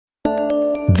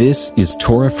This is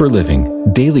Torah for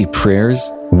Living, daily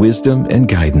prayers, wisdom, and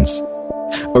guidance.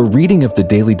 A reading of the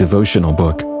daily devotional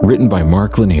book written by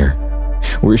Mark Lanier.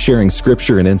 We're sharing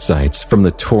scripture and insights from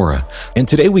the Torah, and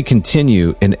today we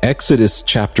continue in Exodus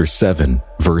chapter 7,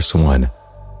 verse 1.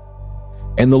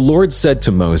 And the Lord said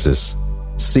to Moses,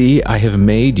 "See, I have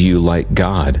made you like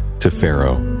God to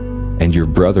Pharaoh, and your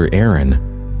brother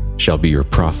Aaron shall be your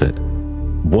prophet."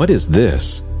 What is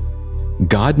this?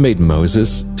 God made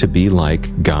Moses to be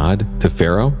like God to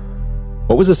Pharaoh?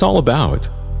 What was this all about?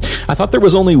 I thought there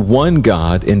was only one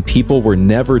God and people were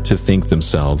never to think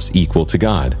themselves equal to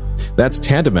God. That's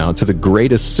tantamount to the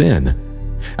greatest sin.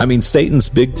 I mean, Satan's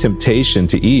big temptation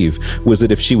to Eve was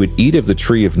that if she would eat of the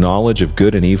tree of knowledge of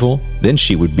good and evil, then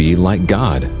she would be like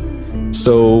God.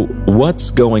 So, what's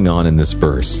going on in this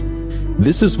verse?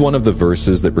 This is one of the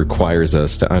verses that requires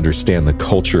us to understand the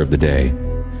culture of the day.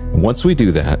 Once we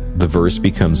do that, the verse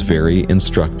becomes very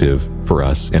instructive for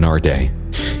us in our day.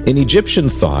 In Egyptian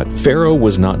thought, Pharaoh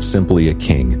was not simply a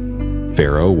king.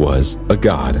 Pharaoh was a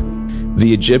god.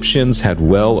 The Egyptians had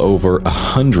well over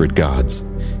 100 gods,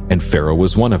 and Pharaoh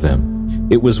was one of them.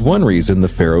 It was one reason the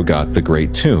Pharaoh got the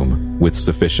great tomb, with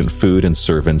sufficient food and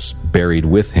servants buried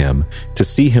with him to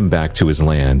see him back to his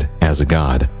land as a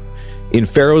god. In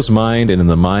Pharaoh's mind and in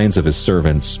the minds of his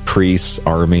servants, priests,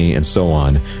 army, and so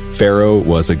on, Pharaoh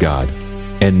was a god,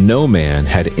 and no man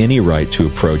had any right to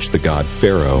approach the god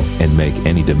Pharaoh and make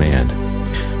any demand.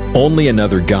 Only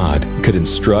another god could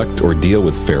instruct or deal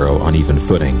with Pharaoh on even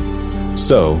footing.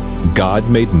 So, God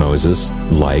made Moses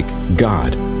like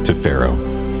God to Pharaoh.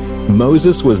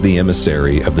 Moses was the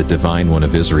emissary of the Divine One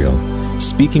of Israel,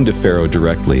 speaking to Pharaoh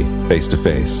directly, face to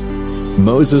face.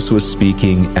 Moses was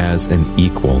speaking as an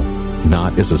equal,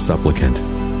 not as a supplicant.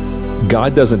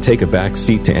 God doesn't take a back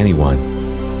seat to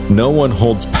anyone. No one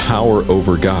holds power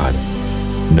over God.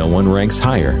 No one ranks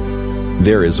higher.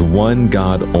 There is one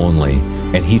God only,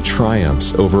 and He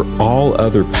triumphs over all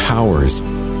other powers,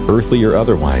 earthly or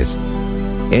otherwise.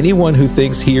 Anyone who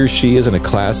thinks he or she is in a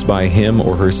class by him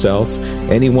or herself,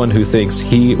 anyone who thinks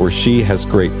he or she has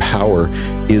great power,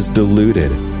 is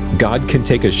deluded. God can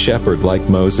take a shepherd like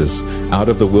Moses out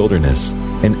of the wilderness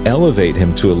and elevate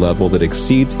him to a level that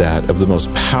exceeds that of the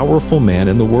most powerful man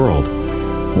in the world.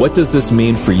 What does this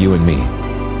mean for you and me?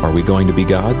 Are we going to be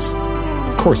gods?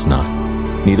 Of course not.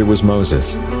 Neither was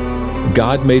Moses.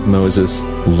 God made Moses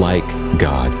like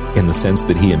God in the sense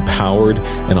that He empowered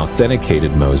and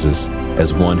authenticated Moses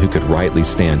as one who could rightly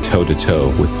stand toe-to-toe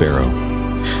with Pharaoh.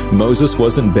 Moses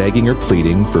wasn't begging or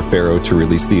pleading for Pharaoh to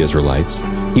release the Israelites.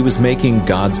 He was making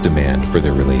God's demand for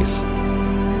their release.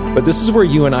 But this is where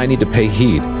you and I need to pay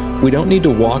heed. We don't need to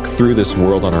walk through this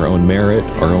world on our own merit,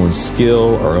 our own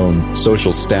skill, our own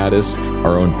social status,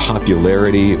 our own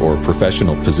popularity or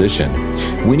professional position.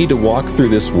 We need to walk through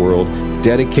this world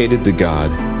dedicated to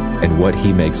God and what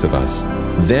He makes of us.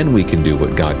 Then we can do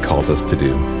what God calls us to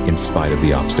do in spite of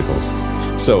the obstacles.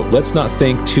 So let's not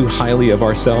think too highly of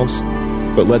ourselves,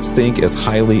 but let's think as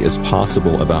highly as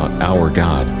possible about our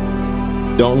God.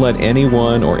 Don't let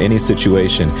anyone or any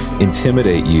situation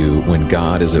intimidate you when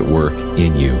God is at work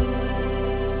in you.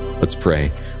 Let's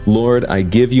pray. Lord, I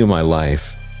give you my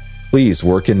life. Please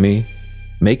work in me.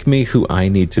 Make me who I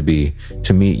need to be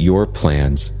to meet your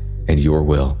plans and your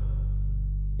will.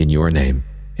 In your name,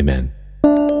 amen.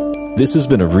 This has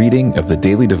been a reading of the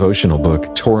daily devotional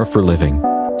book, Torah for Living.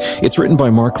 It's written by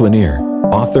Mark Lanier,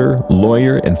 author,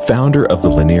 lawyer, and founder of the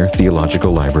Lanier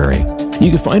Theological Library. You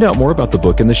can find out more about the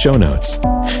book in the show notes.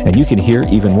 And you can hear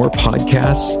even more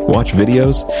podcasts, watch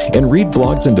videos, and read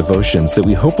blogs and devotions that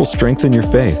we hope will strengthen your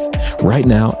faith right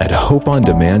now at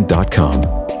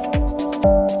hopeondemand.com.